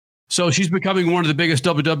So she's becoming one of the biggest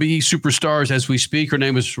WWE superstars as we speak. Her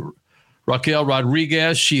name is Raquel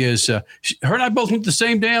Rodriguez. She is, her and I both went to the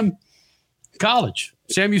same damn college,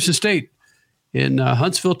 Sam Houston State in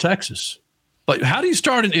Huntsville, Texas. But how do you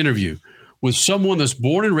start an interview with someone that's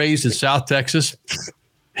born and raised in South Texas?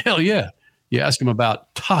 Hell yeah. You ask them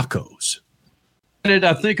about tacos. And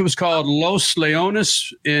I think it was called Los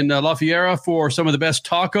Leones in La Fiera for some of the best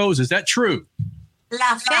tacos. Is that true?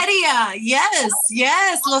 La Feria, yes.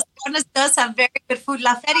 Los Leones does have very good food.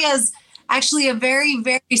 La Feria is actually a very,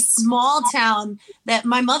 very small town that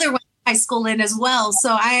my mother went to high school in as well.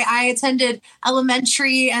 So I attended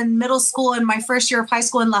elementary and middle school in my first year of high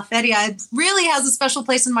school in La Feria. It really has a special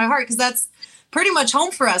place in my heart because that's pretty much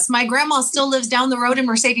home for us. My grandma still lives down the road in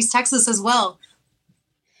Mercedes, Texas as well.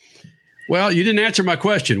 Well, you didn't answer my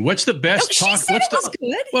question. What's the best taco?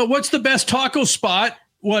 What's the best taco spot?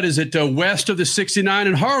 What is it? West of the 69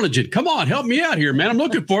 in Harlingen. Come on, help me out here, man. I'm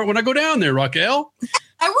looking for it when I go down there, Raquel.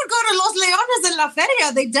 I would go to Los Leones in La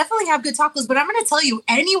Feria. They definitely have good tacos, but I'm going to tell you,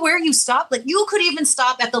 anywhere you stop, like you could even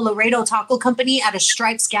stop at the Laredo Taco Company at a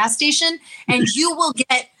Stripes gas station, and you will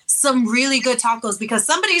get some really good tacos because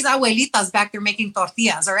somebody's abuelitas back there making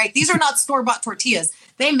tortillas, all right? These are not store-bought tortillas.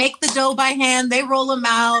 They make the dough by hand. They roll them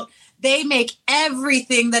out. They make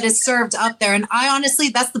everything that is served up there. And I honestly,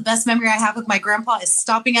 that's the best memory I have with my grandpa is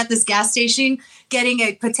stopping at this gas station, getting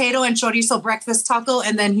a potato and chorizo breakfast taco,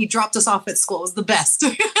 and then he dropped us off at school. It was the best.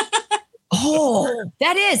 Oh,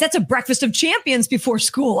 that's a breakfast of champions before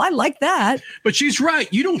school. I like that. But she's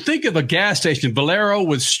right. You don't think of a gas station, Valero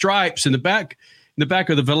with stripes in the back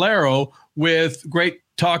of the Valero with great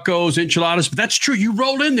tacos, enchiladas. But that's true. You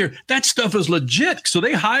roll in there. That stuff is legit. So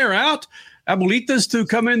they hire out abuelitas to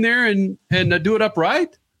come in there and do it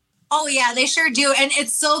upright? Oh, yeah, they sure do. And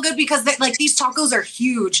it's so good because these tacos are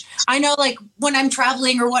huge. I know when I'm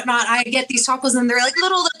traveling or whatnot, I get these tacos and they're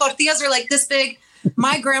little. The tortillas are this big.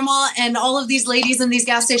 My grandma and all of these ladies in these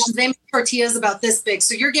gas stations, they make tortillas about this big.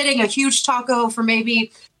 So you're getting a huge taco for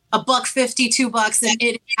maybe $1.50, $2, and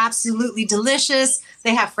it is absolutely delicious.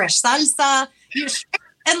 They have fresh salsa.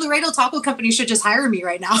 And Laredo Taco Company should just hire me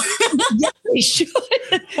right now. Yeah, they should.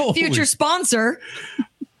 Future sponsor.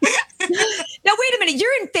 Now, wait a minute.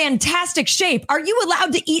 You're in fantastic shape. Are you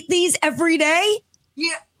allowed to eat these every day?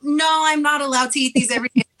 Yeah. No, I'm not allowed to eat these every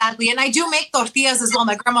day, sadly. And I do make tortillas as well.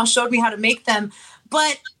 My grandma showed me how to make them.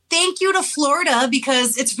 But thank you to Florida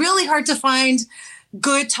because it's really hard to find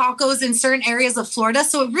good tacos in certain areas of Florida.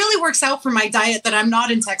 So it really works out for my diet that I'm not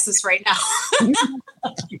in Texas right now.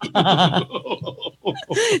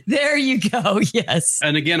 There you go. Yes.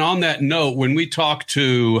 And again, on that note, when we talk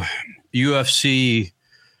to UFC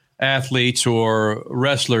athletes or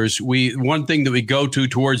wrestlers, one thing that we go to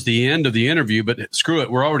towards the end of the interview, but screw it,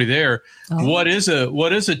 we're already there. Oh. What is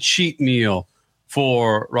a cheat meal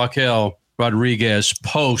for Raquel Rodriguez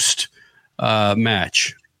post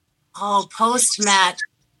match? Oh, post-match.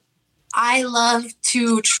 I love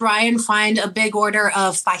to try and find a big order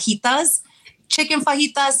of fajitas, chicken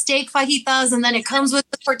fajitas, steak fajitas, and then it comes with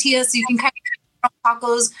the tortillas so you can kind of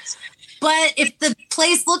tacos. But if the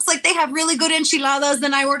place looks like they have really good enchiladas,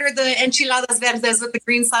 then I order the enchiladas verdes with the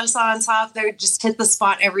green salsa on top. They just hit the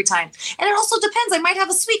spot every time. And it also depends. I might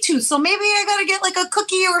have a sweet tooth, so maybe I got to get a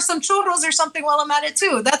cookie or some churros or something while I'm at it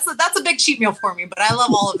too. That's a big cheat meal for me, but I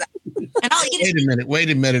love all of that. And I'll eat it.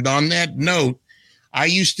 Wait a minute. On that note, I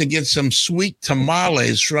used to get some sweet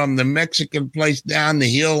tamales from the Mexican place down the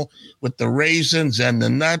hill with the raisins and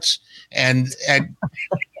the nuts, and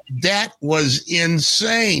that was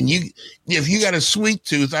insane. If you got a sweet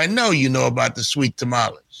tooth, I know you know about the sweet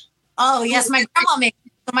tamales. Oh, yes. My grandma makes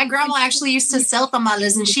them. My grandma actually used to sell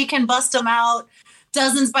tamales, and she can bust them out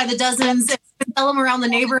dozens by the dozens and sell them around the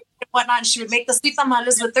neighborhood and whatnot. And she would make the sweet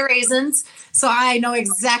tamales with the raisins. So I know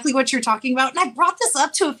exactly what you're talking about. And I brought this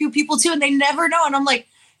up to a few people, too, and they never know. And I'm like,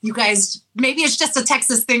 you guys, maybe it's just a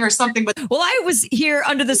Texas thing or something. But well, I was here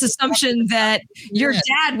under this assumption that your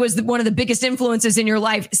dad was one of the biggest influences in your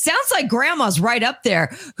life. Sounds like grandma's right up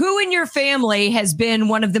there. Who in your family has been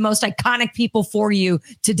one of the most iconic people for you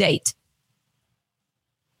to date?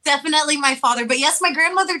 Definitely my father, but yes, my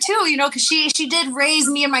grandmother too, because she did raise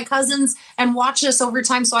me and my cousins and watch us over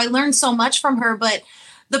time. So I learned so much from her, but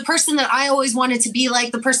the person that I always wanted to be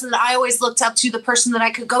like, the person that I always looked up to, the person that I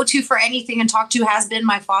could go to for anything and talk to has been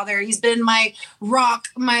my father. He's been my rock,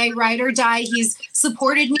 my ride or die. He's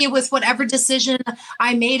supported me with whatever decision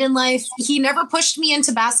I made in life. He never pushed me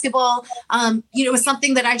into basketball. It was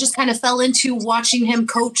something that I just kind of fell into watching him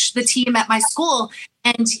coach the team at my school.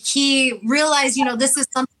 And he realized, this is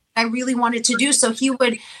something I really wanted to do. So he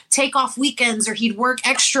would take off weekends or he'd work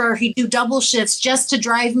extra or he'd do double shifts just to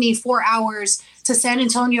drive me 4 hours to San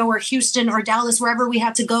Antonio or Houston or Dallas, wherever we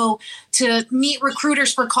had to go to meet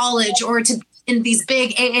recruiters for college or to in these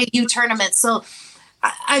big AAU tournaments. So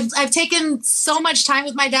I've taken so much time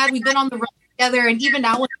with my dad. We've been on the road together. And even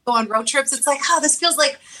now when we go on road trips, it's like, oh, this feels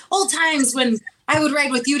like old times when I would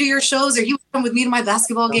ride with you to your shows or you would come with me to my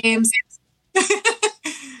basketball games.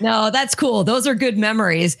 No, that's cool. Those are good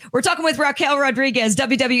memories. We're talking with Raquel Rodriguez,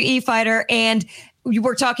 WWE fighter, and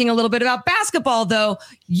we're talking a little bit about basketball, though.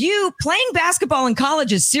 You playing basketball in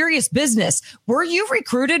college is serious business. Were you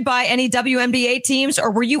recruited by any WNBA teams, or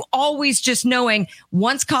were you always just knowing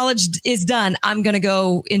once college is done, I'm going to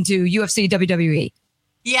go into UFC, WWE?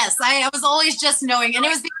 Yes, I was always just knowing. And it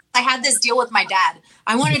was because I had this deal with my dad.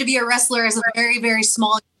 I wanted to be a wrestler as a very, very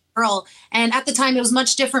small girl. And at the time, it was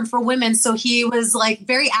much different for women. So he was like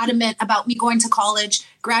very adamant about me going to college,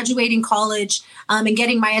 graduating college, and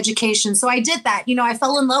getting my education. So I did that. You know, I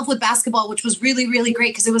fell in love with basketball, which was really, really great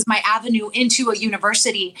because it was my avenue into a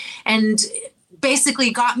university and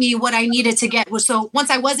basically got me what I needed to get. So once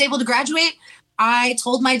I was able to graduate, I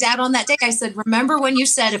told my dad on that day, I said, remember when you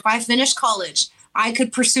said if I finished college, I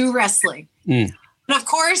could pursue wrestling. And of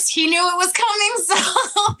course, he knew it was coming.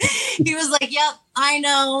 So he was like, yep, I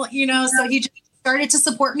know, you know, so he just started to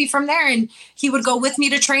support me from there. And he would go with me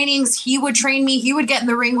to trainings. He would train me. He would get in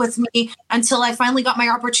the ring with me until I finally got my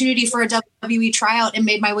opportunity for a WWE tryout and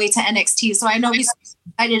made my way to NXT. So I know he's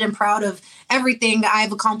excited and proud of everything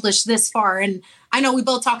I've accomplished this far. And I know we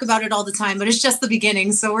both talk about it all the time, but it's just the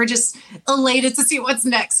beginning. So we're just elated to see what's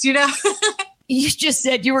next, you know? You just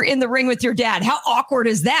said you were in the ring with your dad. How awkward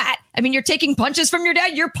is that? I mean, you're taking punches from your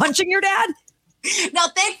dad. You're punching your dad. Now,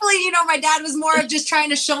 thankfully, you know, my dad was more of just trying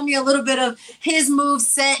to show me a little bit of his move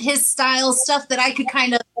set, his style, stuff that I could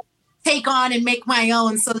kind of take on and make my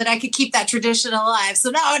own so that I could keep that tradition alive.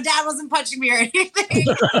 So no, dad wasn't punching me or anything.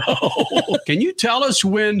 Can you tell us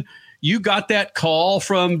when you got that call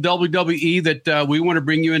from WWE that we want to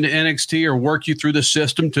bring you into NXT or work you through the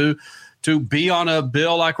system to be on a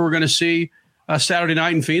bill like we're going to see Saturday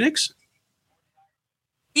night in Phoenix?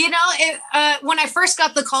 You know, when I first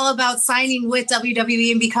got the call about signing with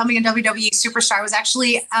WWE and becoming a WWE superstar, I was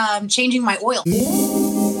actually changing my oil.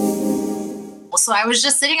 So I was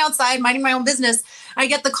just sitting outside, minding my own business. I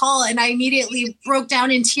get the call and I immediately broke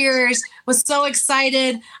down in tears, was so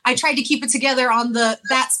excited. I tried to keep it together on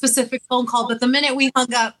that specific phone call, but the minute we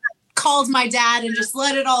hung up, called my dad and just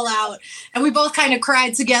let it all out. And we both kind of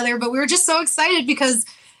cried together, but we were just so excited because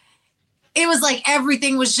it was like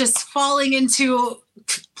everything was just falling into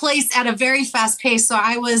place at a very fast pace. So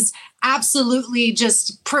I was absolutely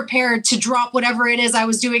just prepared to drop whatever it is I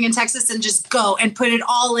was doing in Texas and just go and put it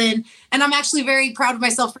all in. And I'm actually very proud of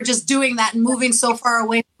myself for just doing that and moving so far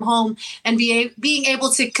away from home and being able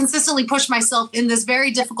to consistently push myself in this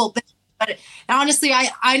very difficult business. But honestly,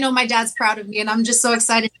 I know my dad's proud of me, and I'm just so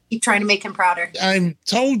excited to keep trying to make him prouder. I'm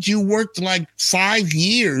told you worked like 5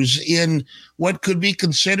 years in what could be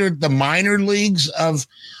considered the minor leagues of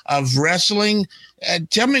wrestling.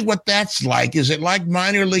 Tell me what that's like. Is it like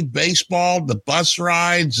minor league baseball, the bus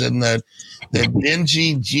rides and the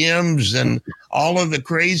dingy gyms and all of the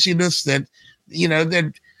craziness that, you know,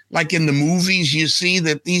 that like in the movies you see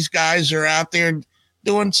that these guys are out there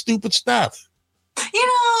doing stupid stuff? You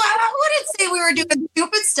know, I wouldn't say we were doing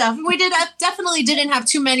stupid stuff. We definitely didn't have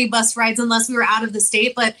too many bus rides unless we were out of the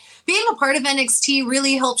state. But being a part of NXT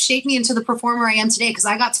really helped shape me into the performer I am today because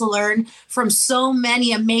I got to learn from so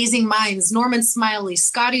many amazing minds. Norman Smiley,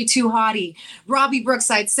 Scotty 2 Hotty, Robbie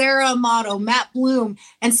Brookside, Sarah Amato, Matt Bloom.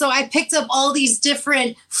 And so I picked up all these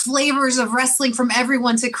different flavors of wrestling from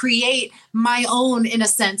everyone to create my own, in a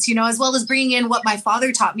sense, you know, as well as bringing in what my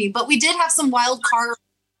father taught me. But we did have some wild card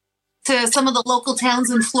to some of the local towns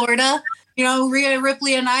in Florida. You know, Rhea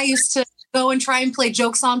Ripley and I used to go and try and play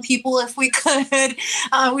jokes on people if we could.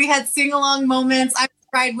 We had sing-along moments. I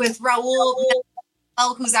cried with Raul,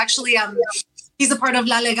 who's actually, he's a part of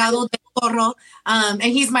La Legado del Toro, and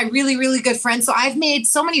he's my really, really good friend. So I've made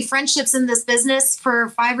so many friendships in this business for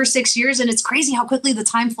 5 or 6 years, and it's crazy how quickly the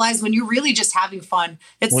time flies when you're really just having fun.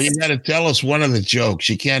 Well, you got to tell us one of the jokes.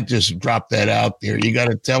 You can't just drop that out there. You got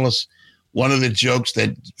to tell us one of the jokes,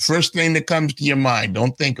 that first thing that comes to your mind.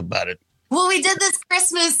 Don't think about it. Well, we did this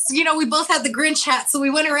Christmas, you know, we both had the Grinch hat. So we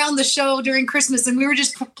went around the show during Christmas and we were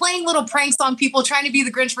just playing little pranks on people, trying to be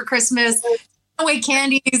the Grinch for Christmas, away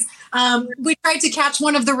candies. We tried to catch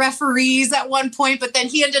one of the referees at one point, but then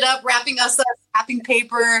he ended up wrapping us up, wrapping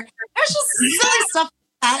paper. It was just silly stuff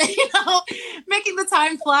like that, you know, making the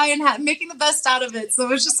time fly and making the best out of it. So it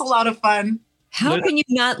was just a lot of fun. How can you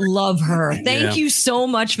not love her? Thank you so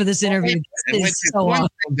much for this interview. This is so awesome.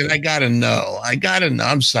 That I gotta know.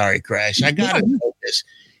 I'm sorry, Crash. I gotta know this.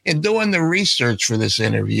 in doing the research for this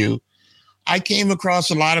interview, I came across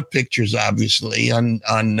a lot of pictures, obviously, on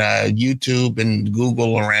YouTube and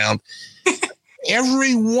Google around.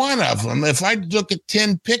 Every one of them, if I look at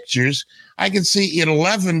 10 pictures, I can see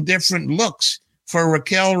 11 different looks for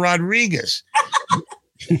Raquel Rodriguez.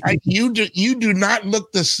 You do not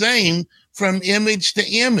look the same from image to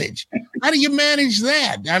image. How do you manage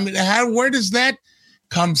that? I mean, where does that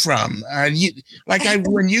come from?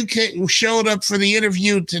 When you showed up for the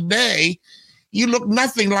interview today, you look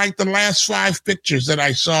nothing like the last 5 pictures that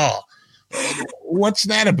I saw. What's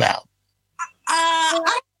that about?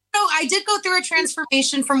 I did go through a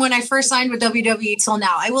transformation from when I first signed with WWE till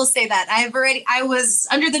now. I will say that I was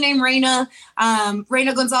under the name Reina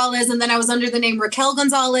Gonzalez, and then I was under the name Raquel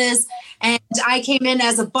Gonzalez. And I came in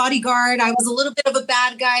as a bodyguard. I was a little bit of a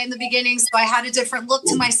bad guy in the beginning, so I had a different look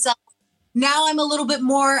to myself. Now I'm a little bit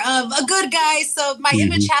more of a good guy, so my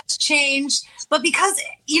image has changed. But because,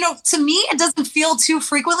 to me, it doesn't feel too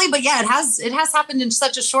frequently. But yeah, it has happened in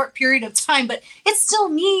such a short period of time. But it's still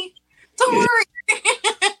me. Don't worry.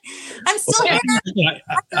 I'm still here.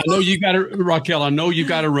 I know you got to, Raquel. I know you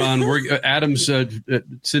got to run. Adam's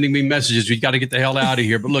sending me messages. We got to get the hell out of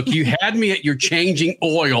here. But look, you had me at your changing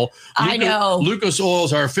oil. I know. Lucas Oil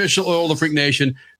is our official oil of the Freak Nation.